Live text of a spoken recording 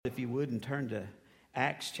you would, and turn to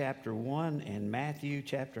Acts chapter 1 and Matthew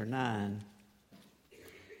chapter 9.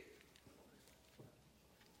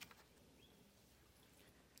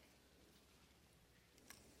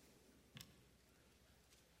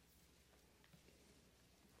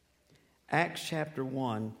 Acts chapter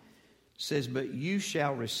 1 says, "But you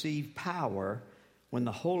shall receive power when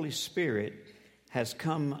the Holy Spirit has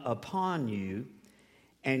come upon you,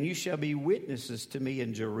 and you shall be witnesses to me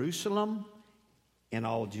in Jerusalem, in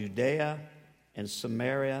all Judea and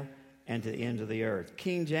Samaria, and to the end of the earth."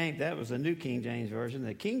 King James, that was the New King James Version.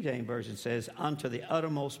 The King James Version says, "unto the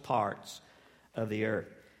uttermost parts of the earth."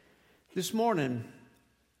 This morning,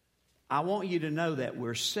 I want you to know that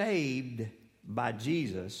we're saved by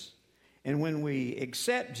Jesus. And when we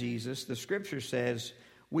accept Jesus, the Scripture says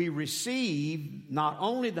we receive not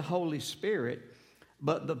only the Holy Spirit,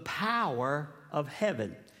 but the power of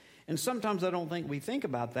heaven. And sometimes I don't think we think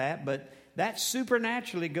about that, but that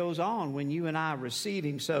supernaturally goes on when you and I receive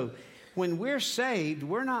Him. So when we're saved,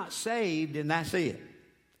 we're not saved and that's it.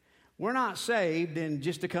 We're not saved and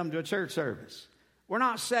just to come to a church service. We're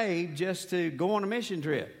not saved just to go on a mission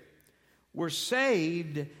trip. We're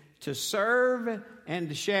saved to serve and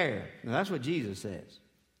to share. Now, that's what Jesus says.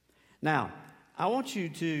 Now, I want you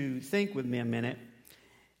to think with me a minute.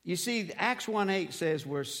 You see, Acts 1:8 says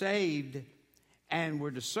we're saved and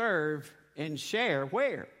we're to serve and share.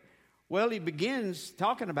 Where? Well, he begins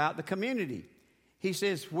talking about the community. He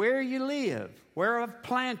says, where you live, where I've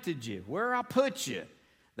planted you, where I put you,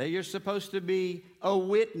 that you're supposed to be a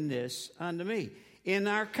witness unto me. In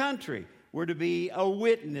our country, we're to be a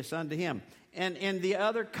witness unto Him. And in the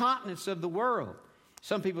other continents of the world,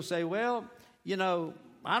 some people say, well, you know,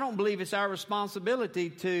 I don't believe it's our responsibility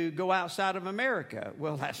to go outside of America.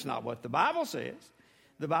 Well, that's not what the Bible says.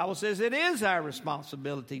 The Bible says it is our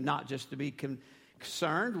responsibility not just to be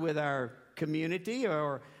concerned with our community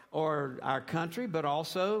or our country, but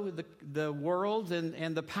also the world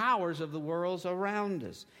and the powers of the world around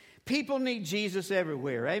us. People need Jesus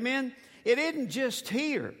everywhere. Amen? It isn't just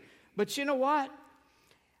here. But you know what?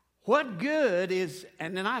 What good is,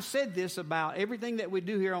 and then I said this about everything that we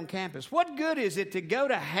do here on campus, what good is it to go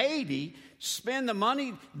to Haiti, spend the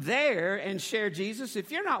money there and share Jesus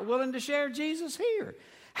if you're not willing to share Jesus here?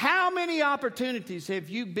 How many opportunities have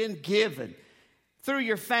you been given through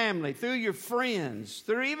your family, through your friends,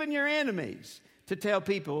 through even your enemies to tell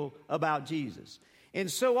people about Jesus? And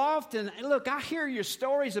so often, look, I hear your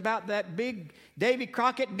stories about that big Davy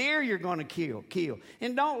Crockett deer you're going to kill.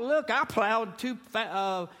 And don't look, I plowed 2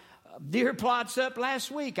 deer plots up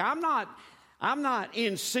last week. I'm not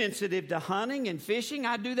insensitive to hunting and fishing.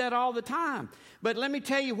 I do that all the time. But let me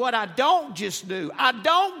tell you what I don't just do. I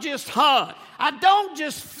don't just hunt. I don't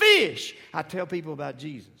just fish. I tell people about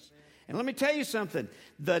Jesus. And let me tell you something.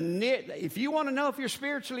 If you want to know if you're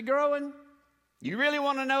spiritually growing, you really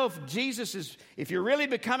want to know if you're really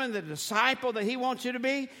becoming the disciple that He wants you to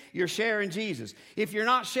be, you're sharing Jesus. If you're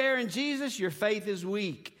not sharing Jesus, your faith is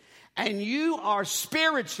weak. And you are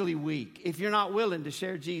spiritually weak if you're not willing to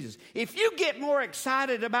share Jesus. If you get more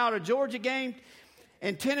excited about a Georgia game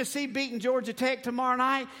and Tennessee beating Georgia Tech tomorrow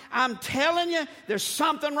night, I'm telling you, there's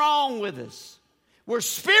something wrong with us. We're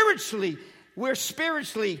spiritually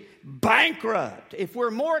bankrupt if we're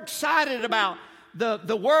more excited about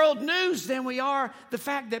the world news than we are the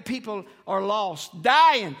fact that people are lost,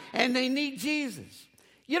 dying, and they need Jesus.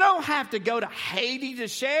 You don't have to go to Haiti to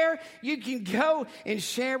share. You can go and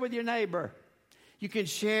share with your neighbor. You can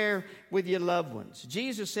share with your loved ones.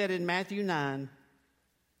 Jesus said in Matthew 9,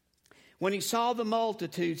 when He saw the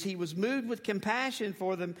multitudes, He was moved with compassion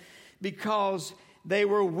for them because they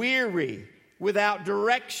were weary, without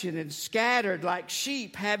direction, and scattered like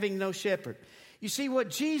sheep having no shepherd. You see, what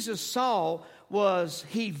Jesus saw was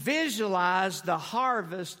He visualized the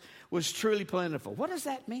harvest was truly plentiful. What does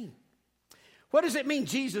that mean? What does it mean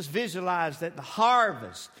Jesus visualized that the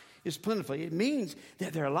harvest is plentiful? It means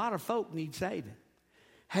that there are a lot of folk need saving.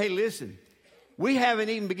 Hey, listen, we haven't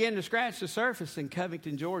even begun to scratch the surface in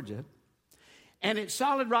Covington, Georgia. And at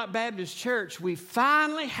Solid Rock Baptist Church, we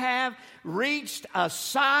finally have reached a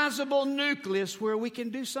sizable nucleus where we can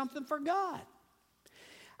do something for God.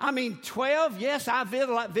 I mean, 12, yes, I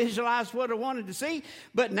visualized what I wanted to see,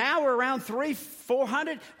 but now we're around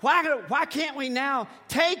 300-400. Why can't we now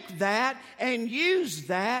take that and use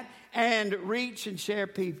that and reach and share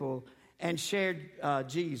people and share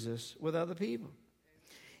Jesus with other people?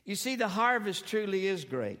 You see, the harvest truly is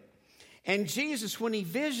great. And Jesus, when He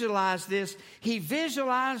visualized this, He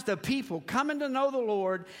visualized the people coming to know the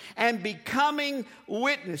Lord and becoming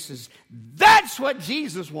witnesses. That's what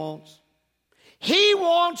Jesus wants. He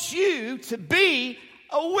wants you to be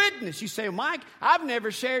a witness. You say, Mike, I've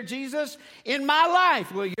never shared Jesus in my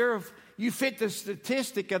life. Well, you fit the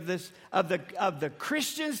statistic of the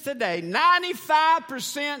Christians today.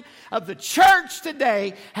 95% of the church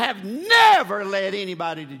today have never led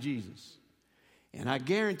anybody to Jesus. And I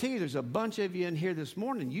guarantee you there's a bunch of you in here this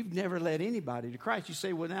morning, you've never led anybody to Christ. You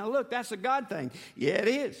say, well, now look, that's a God thing. Yeah, it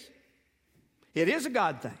is. It is a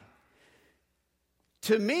God thing.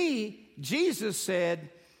 To me, Jesus said,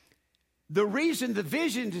 the reason the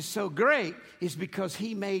vision is so great is because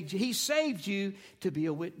he saved you to be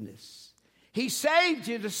a witness. He saved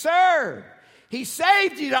you to serve. He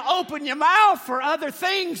saved you to open your mouth for other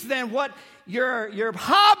things than what your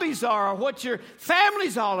hobbies are or what your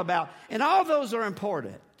family's all about. And all those are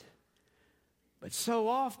important. But so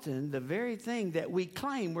often, the very thing that we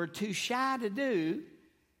claim we're too shy to do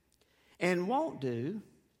and won't do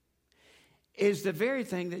is the very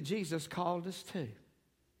thing that Jesus called us to.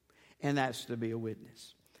 And that's to be a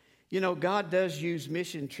witness. You know, God does use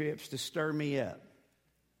mission trips to stir me up.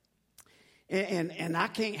 And I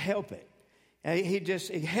can't help it.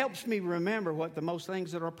 It helps me remember what the most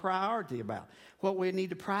things that are priority about, what we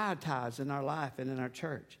need to prioritize in our life and in our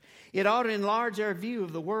church. It ought to enlarge our view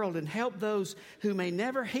of the world and help those who may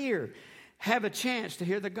never have a chance to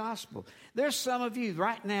hear the gospel. There's some of you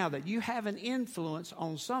right now that you have an influence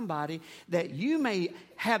on somebody that you may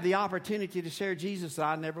have the opportunity to share Jesus that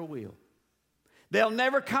I never will. They'll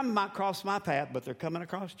never come across my path, but they're coming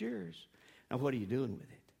across yours. Now, what are you doing with it?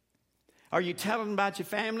 Are you telling them about your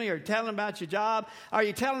family? Are you telling them about your job? Are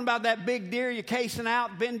you telling them about that big deer you're casing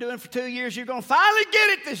out, been doing for 2 years? You're going to finally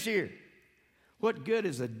get it this year. What good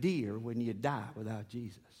is a deer when you die without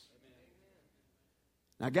Jesus?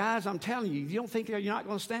 Now, guys, I'm telling you, if you don't think you're not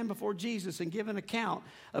going to stand before Jesus and give an account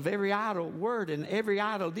of every idle word and every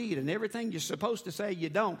idle deed and everything you're supposed to say you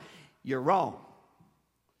don't, you're wrong.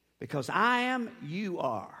 Because I am, you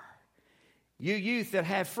are. You youth that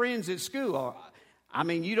have friends at school are. I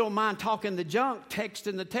mean, you don't mind talking the junk,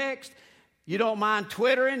 texting the text. You don't mind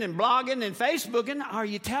Twittering and blogging and Facebooking. Are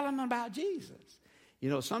you telling them about Jesus? You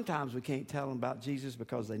know, sometimes we can't tell them about Jesus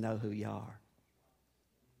because they know who you are.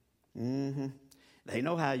 They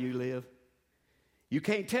know how you live. You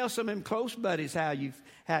can't tell some of them close buddies how you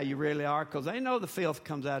really are because they know the filth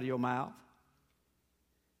comes out of your mouth.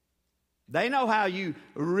 They know how you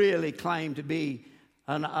really claim to be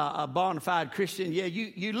a bona fide Christian. Yeah,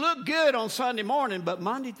 you look good on Sunday morning, but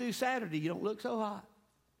Monday through Saturday you don't look so hot.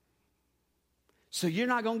 So you're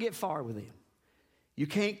not going to get far with them. You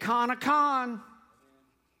can't con a con.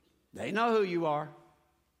 They know who you are.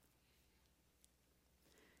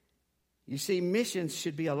 You see, missions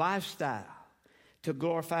should be a lifestyle to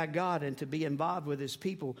glorify God and to be involved with His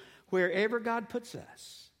people wherever God puts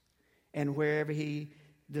us and wherever He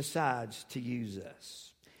decides to use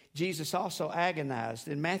us. Jesus also agonized.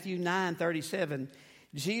 In Matthew 9:37,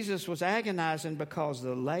 Jesus was agonizing because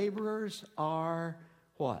the laborers are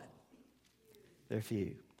what? They're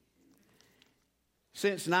few.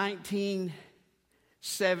 Since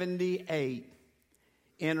 1978,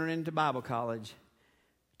 entering into Bible college,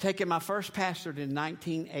 taking my first pastorate in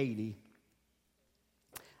 1980,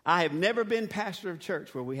 I have never been pastor of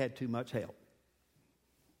church where we had too much help.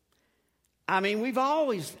 I mean, we've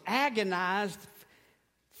always agonized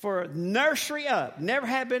for nursery up. Never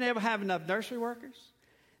have been able to have enough nursery workers.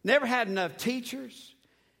 Never had enough teachers.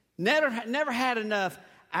 Never had enough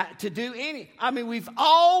to do any. I mean, we've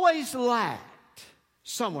always lacked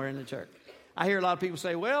somewhere in the church. I hear a lot of people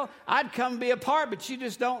say, well, I'd come be a part, but you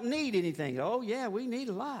just don't need anything. Oh, yeah, we need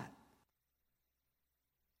a lot.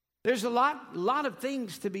 There's a lot of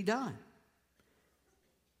things to be done.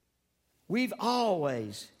 We've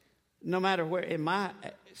always, no matter where, in my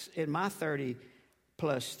 30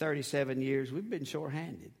 plus 37 years, we've been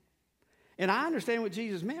short-handed. And I understand what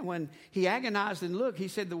Jesus meant when He agonized and looked. He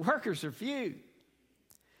said the workers are few.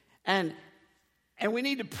 And we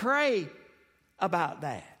need to pray about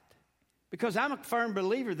that. Because I'm a firm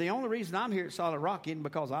believer, the only reason I'm here at Solid Rock isn't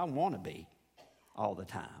because I want to be all the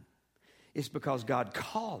time. It's because God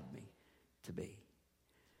called me to be.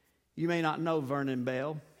 You may not know Vernon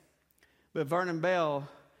Bell, but Vernon Bell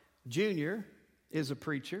Jr. is a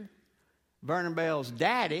preacher. Vernon Bell's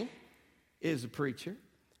daddy is a preacher.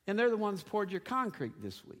 And they're the ones that poured your concrete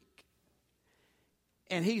this week.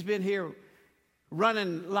 And he's been here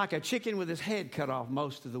running like a chicken with his head cut off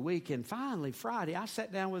most of the week. And finally, Friday, I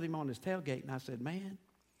sat down with him on his tailgate and I said, man,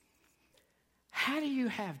 how do you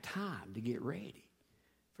have time to get ready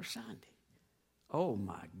for Sunday? Oh,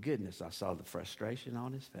 my goodness, I saw the frustration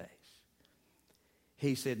on his face.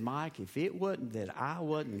 He said, Mike, if it wasn't that I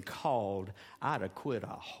wasn't called, I'd quit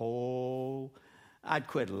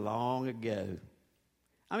long ago.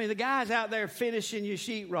 I mean, the guy's out there finishing your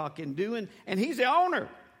sheetrock and he's the owner.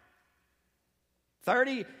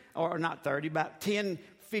 30, or not 30, about 10,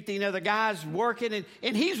 15 other guys working,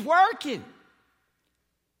 and he's working.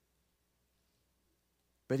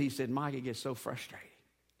 But he said, Mike, it gets so frustrating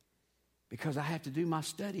because I have to do my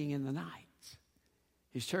studying in the nights.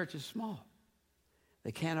 His church is small.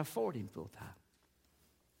 They can't afford him full time.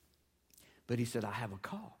 But he said, I have a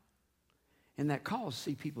call. And that call is to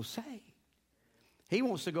see people saved. He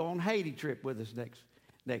wants to go on Haiti trip with us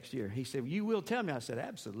next year. He said, you will tell me? I said,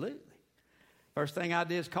 absolutely. First thing I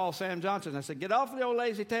did is call Sam Johnson. I said, get off the old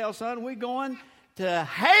lazy tail, son. We're going to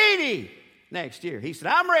Haiti next year. He said,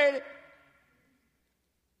 I'm ready.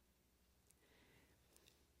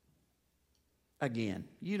 Again,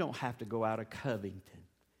 you don't have to go out of Covington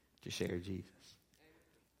to share Jesus.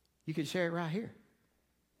 You can share it right here.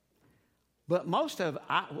 But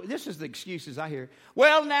this is the excuses I hear.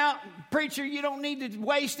 Well, now, preacher, you don't need to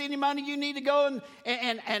waste any money. You need to go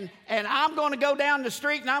and I'm going to go down the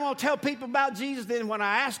street and I'm going to tell people about Jesus. Then when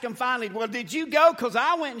I ask them finally, well, did you go? Because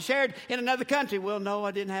I went and shared in another country. Well, no,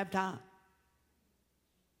 I didn't have time.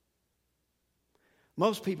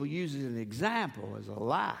 Most people use it as an example as a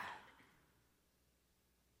lie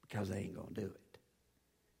because they ain't going to do it.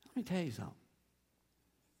 Let me tell you something.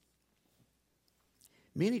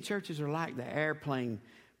 Many churches are like the airplane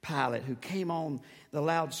pilot who came on the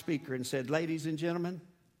loudspeaker and said, ladies and gentlemen,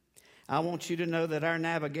 I want you to know that our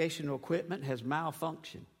navigational equipment has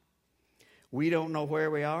malfunctioned. We don't know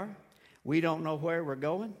where we are. We don't know where we're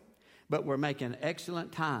going, but we're making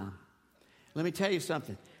excellent time. Let me tell you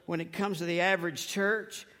something. When it comes to the average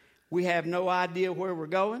church, we have no idea where we're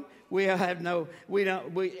going.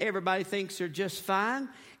 Everybody thinks they're just fine,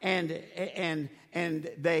 and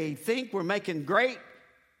they think we're making great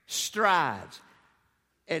strides.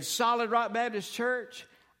 At Solid Rock Baptist Church,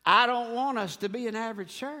 I don't want us to be an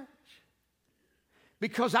average church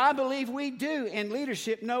because I believe we do in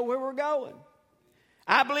leadership know where we're going.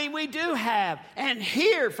 I believe we do have and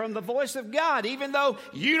hear from the voice of God, even though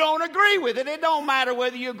you don't agree with it. It don't matter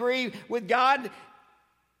whether you agree with God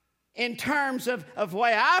in terms of the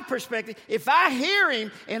way I perspective. If I hear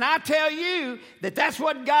him and I tell you that that's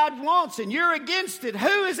what God wants and you're against it,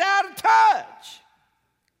 who is out of touch?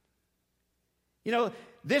 You know,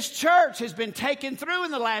 this church has been taken through in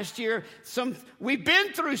the last year. We've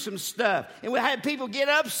been through some stuff. And we had people get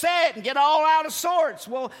upset and get all out of sorts.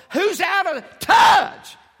 Well, who's out of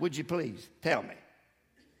touch? Would you please tell me?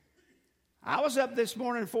 I was up this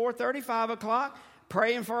morning at 4:30, 5 o'clock,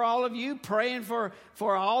 praying for all of you, praying for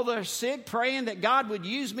all the sick, praying that God would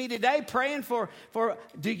use me today, praying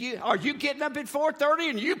are you getting up at 4:30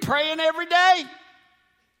 and you praying every day?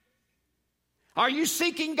 Are you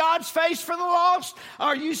seeking God's face for the lost?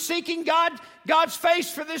 Are you seeking God's face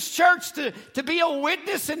for this church to be a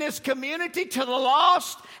witness in this community to the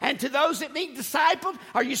lost and to those that need discipled?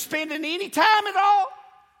 Are you spending any time at all?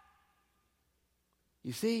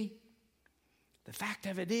 You see, the fact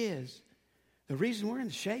of it is, the reason we're in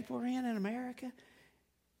the shape we're in America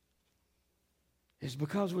is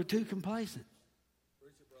because we're too complacent.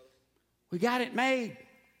 We got it made.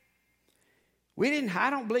 I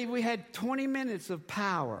don't believe we had 20 minutes of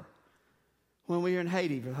power when we were in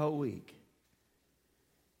Haiti for the whole week.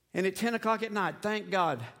 And at 10 o'clock at night, thank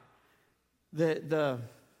God, what do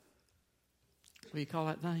you call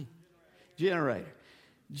that thing?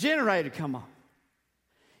 Generator come on.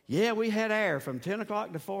 Yeah, we had air from 10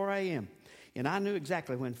 o'clock to 4 a.m. And I knew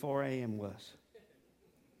exactly when 4 a.m. was.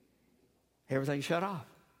 Everything shut off.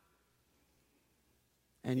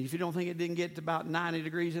 And if you don't think it didn't get to about 90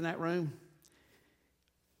 degrees in that room,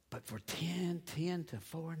 but for 10 to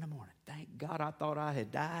 4 in the morning, thank God I thought I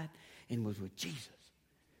had died and was with Jesus.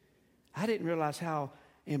 I didn't realize how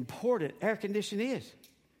important air conditioning is.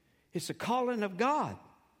 It's a calling of God.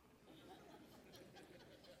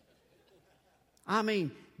 I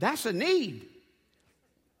mean, that's a need.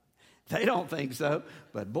 They don't think so,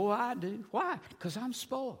 but boy, I do. Why? Because I'm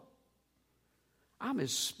spoiled. I'm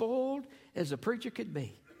as spoiled as a preacher could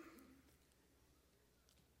be.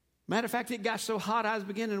 Matter of fact, it got so hot I was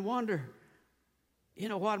beginning to wonder, you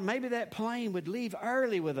know what, maybe that plane would leave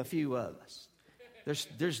early with a few of us.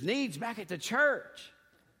 There's needs back at the church.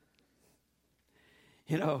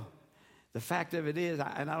 You know, the fact of it is,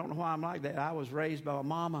 and I don't know why I'm like that, I was raised by a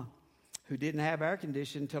mama who didn't have air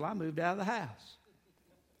conditioning until I moved out of the house.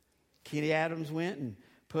 Kitty Adams went and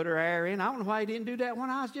put her air in. I don't know why he didn't do that when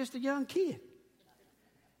I was just a young kid.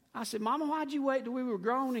 I said, Mama, why'd you wait till we were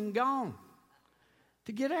grown and gone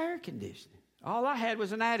to get air conditioning? All I had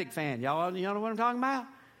was an attic fan. Y'all know what I'm talking about?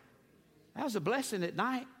 That was a blessing at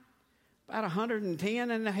night. About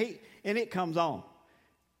 110 in the heat, and it comes on.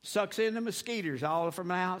 Sucks in the mosquitoes all from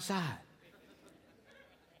the outside.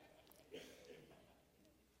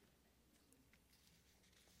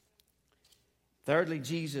 Thirdly,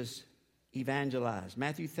 Jesus evangelized.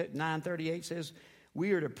 Matthew 9:38 says,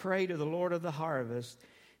 we are to pray to the Lord of the harvest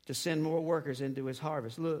to send more workers into his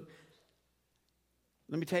harvest. Look,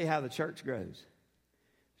 let me tell you how the church grows.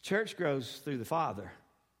 The church grows through the Father,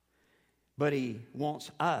 but he wants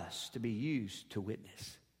us to be used to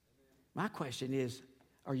witness. My question is,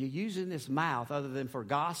 are you using this mouth other than for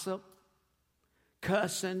gossip,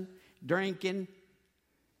 cussing, drinking,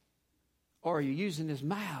 or are you using this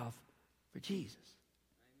mouth for Jesus?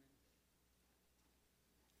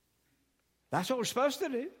 That's what we're supposed to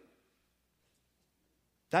do.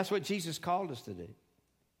 That's what Jesus called us to do.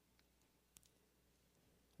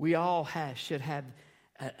 We all should have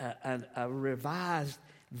a revised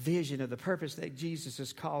vision of the purpose that Jesus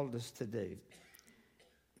has called us to do.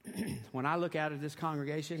 When I look out at this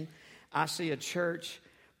congregation, I see a church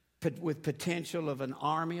with potential of an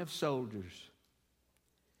army of soldiers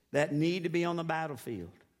that need to be on the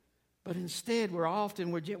battlefield. But instead,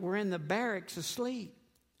 we're in the barracks asleep.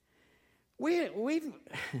 We've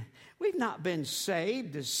not been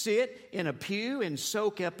saved to sit in a pew and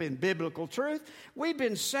soak up in biblical truth. We've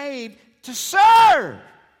been saved to serve,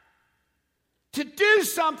 to do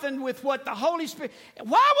something with what the Holy Spirit.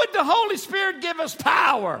 Why would the Holy Spirit give us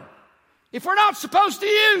power if we're not supposed to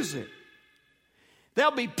use it?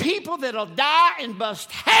 There'll be people that'll die and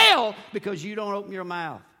bust hell because you don't open your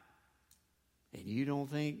mouth. And you don't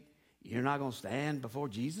think you're not going to stand before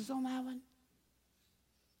Jesus on that one?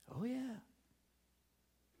 Oh, yeah.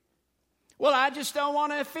 Well, I just don't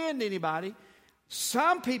want to offend anybody.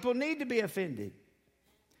 Some people need to be offended.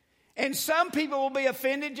 And some people will be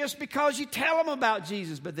offended just because you tell them about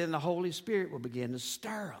Jesus. But then the Holy Spirit will begin to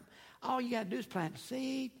stir them. All you got to do is plant a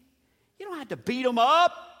seed. You don't have to beat them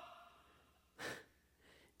up.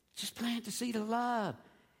 Just plant the seed of love.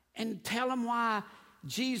 And tell them why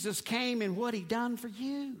Jesus came and what he done for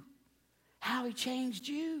you. How he changed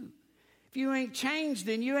you. If you ain't changed,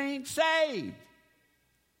 then you ain't saved.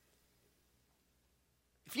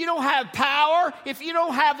 If you don't have power, if you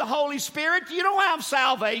don't have the Holy Spirit, you don't have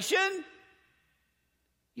salvation.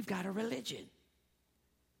 You've got a religion.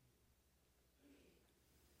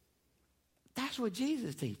 That's what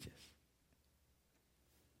Jesus teaches.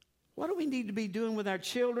 What do we need to be doing with our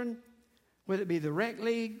children? Whether it be the rec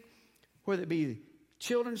league, whether it be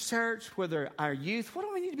children's church, whether our youth. What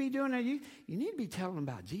do we need to be doing our youth? You need to be telling them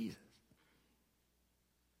about Jesus.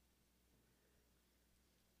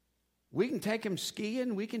 We can take them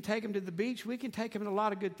skiing. We can take them to the beach. We can take them to a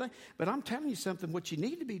lot of good things. But I'm telling you something. What you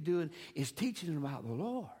need to be doing is teaching them about the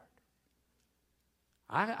Lord.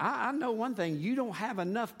 I know one thing. You don't have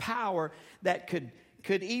enough power that could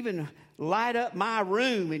even light up my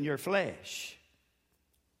room in your flesh.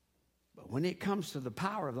 But when it comes to the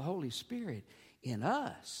power of the Holy Spirit in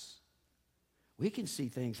us, we can see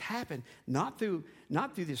things happen not through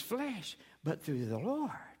this flesh, but through the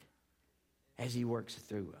Lord as he works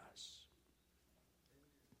through us.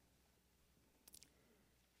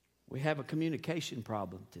 We have a communication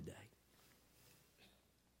problem today.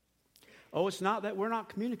 Oh, it's not that we're not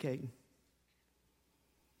communicating.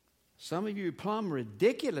 Some of you are plumb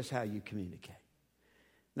ridiculous how you communicate.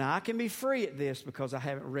 Now, I can be free at this because I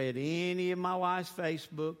haven't read any of my wife's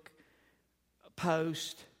Facebook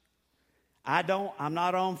posts. I'm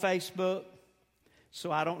not on Facebook,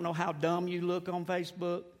 so I don't know how dumb you look on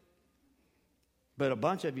Facebook. But a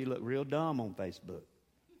bunch of you look real dumb on Facebook.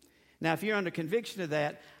 Now, if you're under conviction of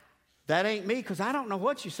that, that ain't me because I don't know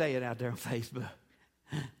what you're saying out there on Facebook.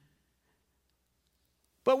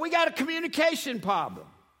 But we got a communication problem.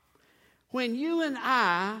 When you and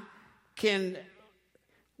I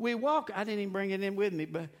we walk, I didn't even bring it in with me,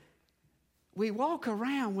 but we walk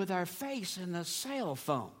around with our face in a cell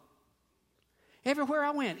phone. Everywhere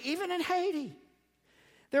I went, even in Haiti,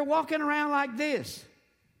 they're walking around like this.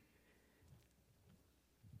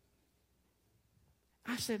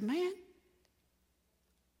 I said, man,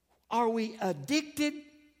 are we addicted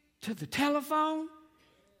to the telephone?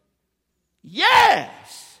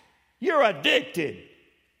 Yes, you're addicted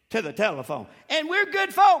to the telephone. And we're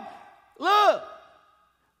good folk. Look,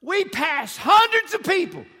 we pass hundreds of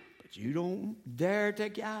people, but you don't dare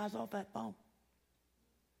take your eyes off that phone.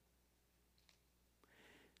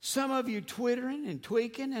 Some of you twittering and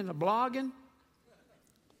tweaking and blogging.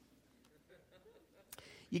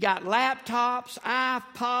 You got laptops,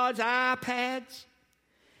 iPods, iPads,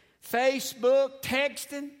 Facebook,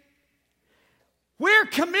 texting. We're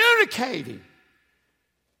communicating.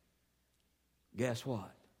 Guess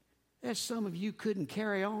what? There's some of you couldn't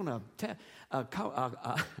carry on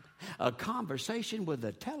a conversation with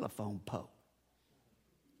a telephone pole.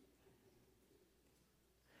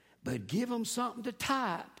 But give them something to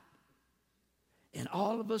type, and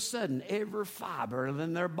all of a sudden, every fiber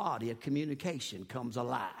in their body of communication comes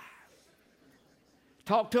alive.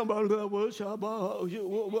 Talk to them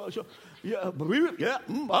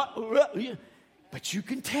but you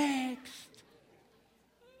can text.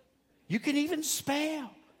 You can even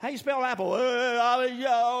spell. How you spell apple?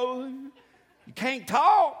 You can't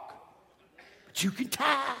talk, but you can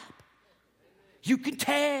type. You can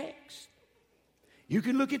text. You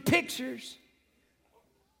can look at pictures.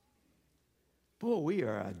 Boy, we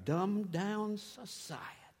are a dumbed down society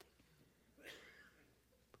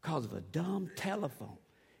because of a dumb telephone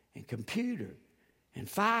and computer and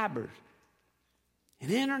fibers and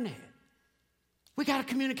internet. We got a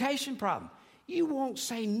communication problem. You won't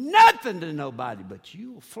say nothing to nobody, but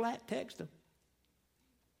you will flat text them.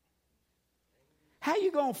 How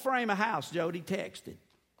you going to frame a house, Jody, texting?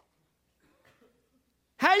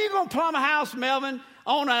 How you going to plumb a house, Melvin,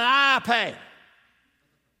 on an iPad?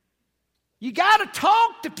 You got to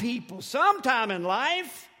talk to people sometime in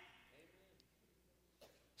life.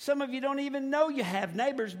 Some of you don't even know you have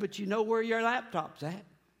neighbors, but you know where your laptop's at.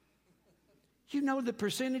 You know the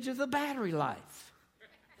percentage of the battery life.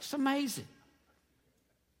 It's amazing.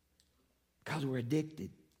 Because we're addicted.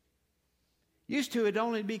 Used to it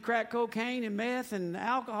only be crack cocaine and meth and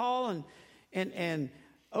alcohol and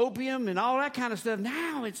opium and all that kind of stuff.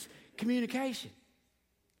 Now it's communication.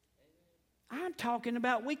 I'm talking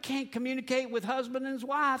about we can't communicate with husband and his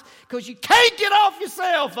wife because you can't get off your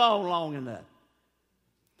cell phone long enough.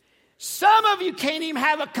 Some of you can't even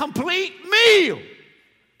have a complete meal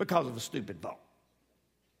because of a stupid phone.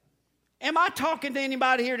 Am I talking to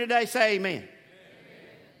anybody here today? Say amen. Amen.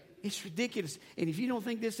 It's ridiculous. And if you don't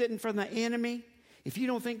think this isn't from the enemy, if you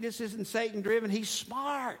don't think this isn't Satan driven, he's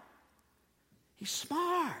smart. He's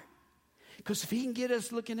smart. Because if he can get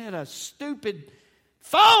us looking at a stupid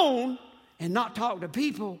phone and not talk to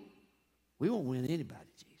people, we won't win anybody,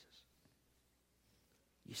 Jesus.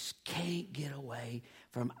 You just can't get away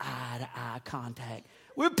from eye-to-eye contact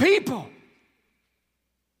with people.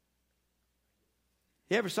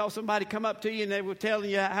 You ever saw somebody come up to you and they were telling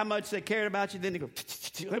you how much they cared about you, then they go,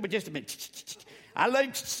 wait just a minute. I love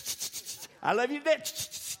you. I love you.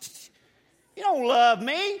 You don't love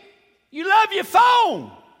me. You love your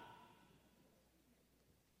phone.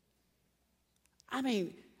 I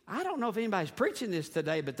mean, I don't know if anybody's preaching this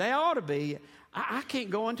today, but they ought to be. I can't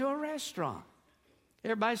go into a restaurant.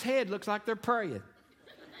 Everybody's head looks like they're praying.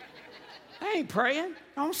 They ain't praying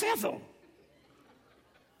on cell phone.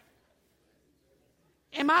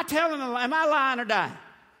 Am I lying or dying?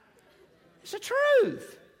 It's the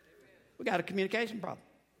truth. We got a communication problem.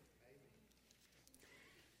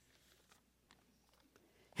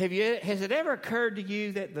 Has it ever occurred to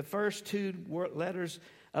you that the first two letters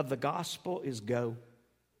of the gospel is go?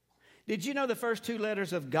 Did you know the first two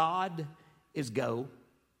letters of God is go?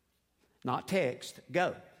 Not text,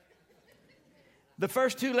 go. The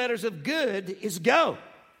first two letters of good is go.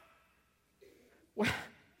 Well,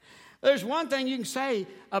 there's one thing you can say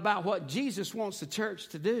about what Jesus wants the church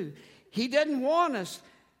to do. He doesn't want us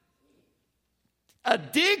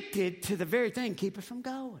addicted to the very thing keep us from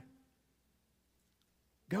going.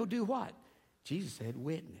 Go do what? Jesus said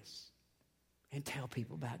witness and tell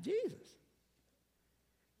people about Jesus.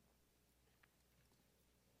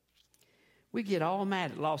 We get all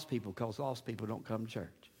mad at lost people because lost people don't come to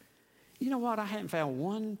church. You know what? I haven't found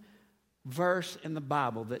one verse in the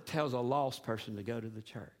Bible that tells a lost person to go to the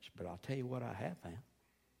church. But I'll tell you what I have found.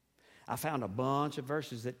 I found a bunch of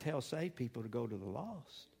verses that tell saved people to go to the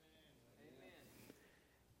lost.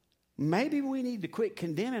 Maybe we need to quit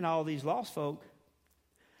condemning all these lost folk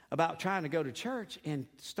about trying to go to church and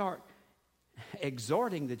start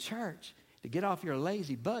exhorting the church to get off your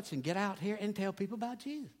lazy butts and get out here and tell people about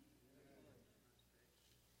Jesus.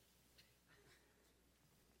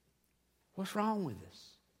 What's wrong with this?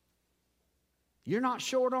 You're not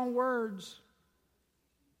short on words.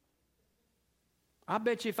 I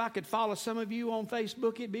bet you if I could follow some of you on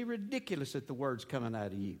Facebook, it'd be ridiculous at the words coming out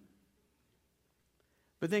of you.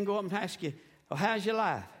 But then go up and ask you, well, how's your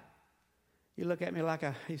life? You look at me like,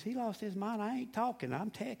 has he lost his mind? I ain't talking,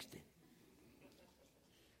 I'm texting.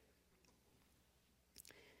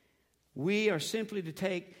 We are simply to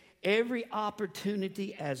take every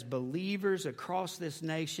opportunity as believers across this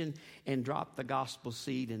nation and drop the gospel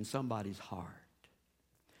seed in somebody's heart.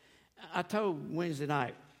 I told Wednesday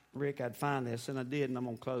night, Rick, I'd find this, and I did, and I'm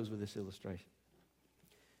going to close with this illustration.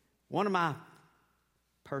 One of my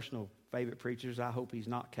personal favorite preachers. I hope he's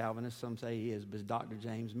not Calvinist. Some say he is, but it's Dr.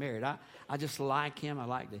 James Merritt. I just like him. I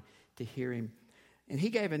like to hear him. And he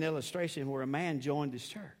gave an illustration where a man joined his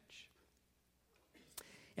church.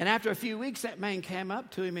 And after a few weeks, that man came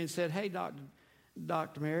up to him and said, hey,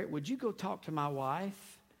 Dr. Merritt, would you go talk to my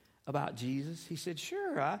wife about Jesus? He said,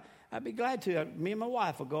 sure, I'd be glad to. Me and my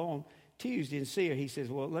wife will go on Tuesday and see her. He says,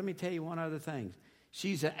 well, let me tell you one other thing.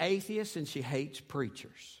 She's an atheist and she hates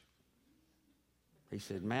preachers. He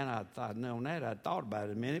said, man, I thought I'd known that. I thought about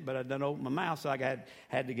it a minute, but I done opened my mouth, so I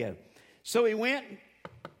had to go. So he went,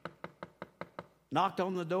 knocked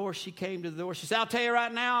on the door. She came to the door. She said, I'll tell you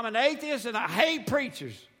right now, I'm an atheist and I hate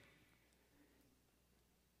preachers.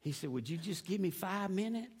 He said, would you just give me 5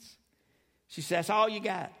 minutes? She said, that's all you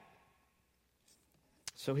got.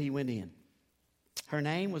 So he went in. Her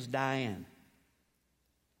name was Diane.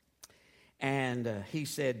 And he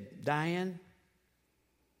said, Diane,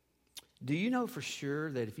 do you know for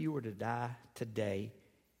sure that if you were to die today,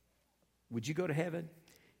 would you go to heaven?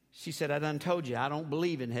 She said, I done told you I don't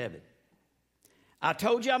believe in heaven. I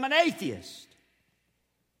told you I'm an atheist.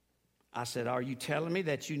 I said, are you telling me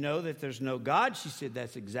that you know that there's no God? She said,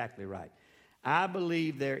 that's exactly right. I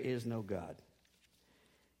believe there is no God.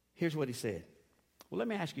 Here's what he said. Well, let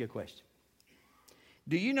me ask you a question.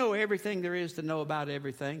 Do you know everything there is to know about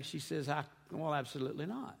everything? She says, well, absolutely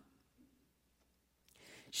not.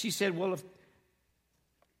 She said,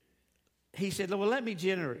 he said, well, let me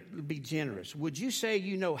be generous. Would you say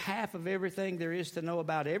you know half of everything there is to know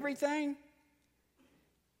about everything?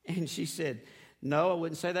 And she said, no, I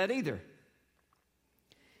wouldn't say that either.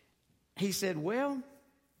 He said, well,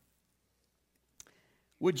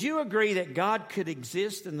 would you agree that God could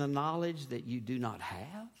exist in the knowledge that you do not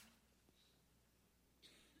have?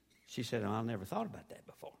 She said, I never thought about that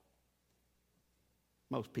before.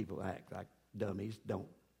 Most people act like dummies, don't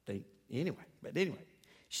think anyway. But anyway,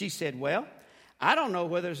 she said, well, I don't know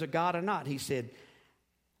whether there's a God or not. He said,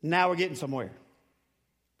 now we're getting somewhere.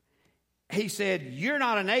 He said, you're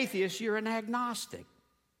not an atheist, you're an agnostic.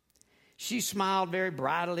 She smiled very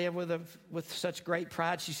brightly with such great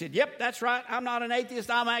pride. She said, yep, that's right. I'm not an atheist,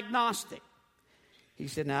 I'm agnostic. He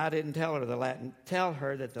said, now I didn't tell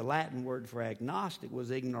her that the Latin word for agnostic was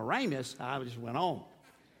ignoramus. I just went on.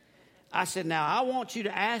 I said, now I want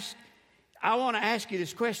to ask you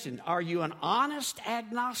this question. Are you an honest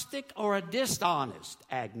agnostic or a dishonest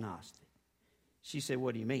agnostic? She said,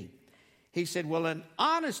 what do you mean? He said, well, an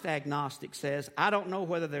honest agnostic says, I don't know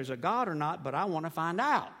whether there's a God or not, but I want to find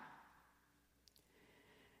out.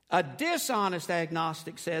 A dishonest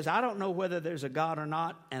agnostic says, I don't know whether there's a God or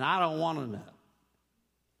not, and I don't want to know.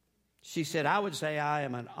 She said, I would say I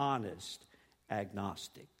am an honest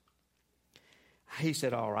agnostic. He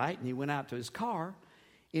said, all right. And he went out to his car,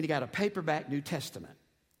 and he got a paperback New Testament.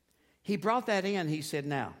 He brought that in. He said,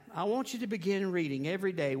 now, I want you to begin reading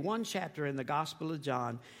every day one chapter in the Gospel of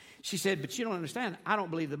John. She said, but you don't understand. I don't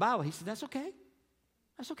believe the Bible. He said, that's okay.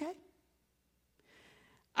 That's okay.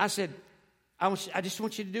 I said, I just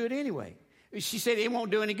want you to do it anyway. She said, it won't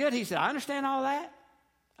do any good. He said, I understand all that.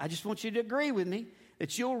 I just want you to agree with me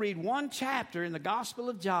that you'll read one chapter in the Gospel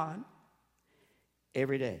of John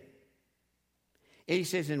every day. And he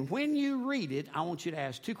says, and when you read it, I want you to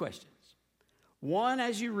ask 2 questions. One,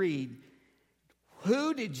 as you read,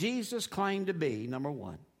 who did Jesus claim to be, number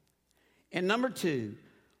 1? And number 2,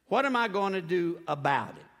 what am I going to do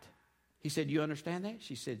about it? He said, you understand that?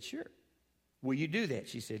 She said, sure. Will you do that?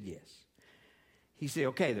 She said, yes. He said,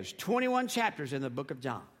 okay, there's 21 chapters in the book of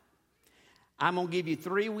John. I'm going to give you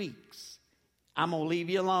 3 weeks. I'm going to leave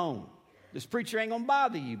you alone. This preacher ain't going to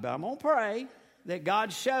bother you, but I'm going to pray that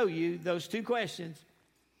God show you those 2 questions.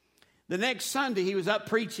 The next Sunday, he was up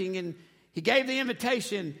preaching, and he gave the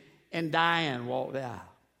invitation, and Diane walked the aisle.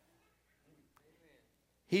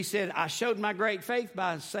 He said, I showed my great faith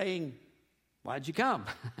by saying, why'd you come?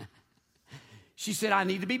 She said, I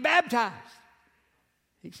need to be baptized.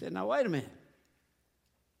 He said, now, wait a minute.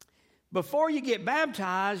 Before you get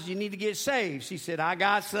baptized, you need to get saved. She said, I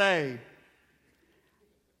got saved.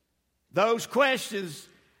 Those questions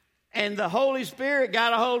and the Holy Spirit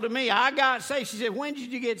got a hold of me. I got saved. She said, when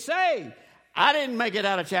did you get saved? I didn't make it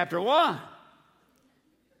out of chapter 1.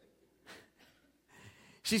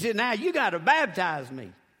 She said, now you got to baptize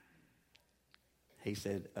me. He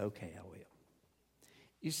said, okay, I will.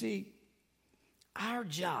 You see, our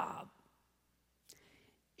job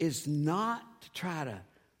is not to try to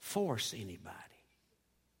force anybody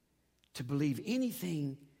to believe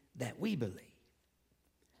anything that we believe,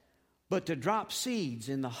 but to drop seeds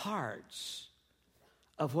in the hearts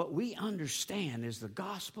of what we understand is the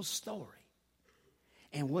gospel story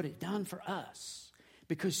and what it done for us.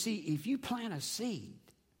 Because, see, if you plant a seed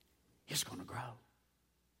it's going to grow.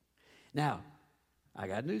 Now, I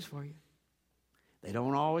got news for you. They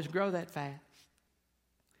don't always grow that fast.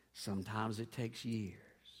 Sometimes it takes years.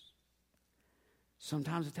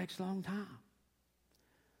 Sometimes it takes a long time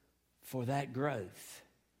for that growth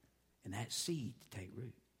and that seed to take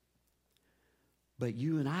root. But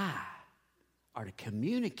you and I are to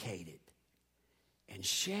communicate it and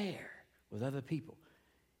share with other people.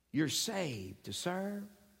 You're saved to serve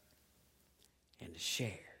and to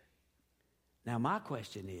share. Now, my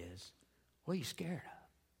question is, what are you scared of?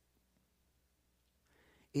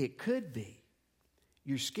 It could be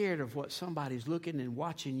you're scared of what somebody's looking and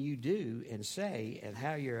watching you do and say and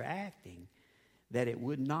how you're acting, that it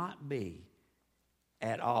would not be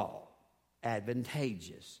at all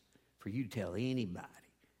advantageous for you to tell anybody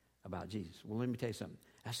about Jesus. Well, let me tell you something.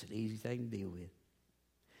 That's an easy thing to deal with.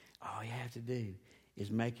 All you have to do is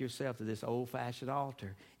make yourself to this old-fashioned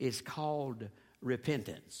altar. It's called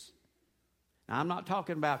repentance. Now, I'm not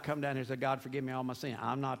talking about come down here and say, God, forgive me all my sin.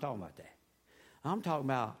 I'm not talking about that. I'm talking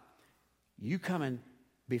about you coming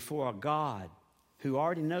before a God who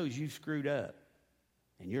already knows you screwed up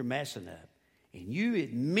and you're messing up. And you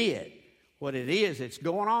admit what it is that's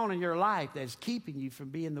going on in your life that's keeping you from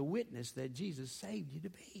being the witness that Jesus saved you to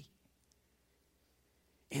be.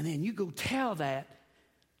 And then you go tell that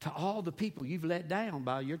to all the people you've let down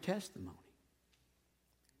by your testimony.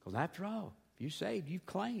 Because after all, if you're saved, you've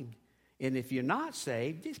claimed. And if you're not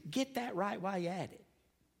saved, just get that right while you're at it.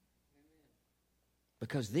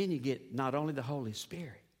 Because then you get not only the Holy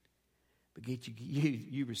Spirit, but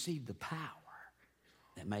you receive the power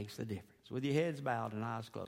that makes the difference. With your heads bowed and eyes closed.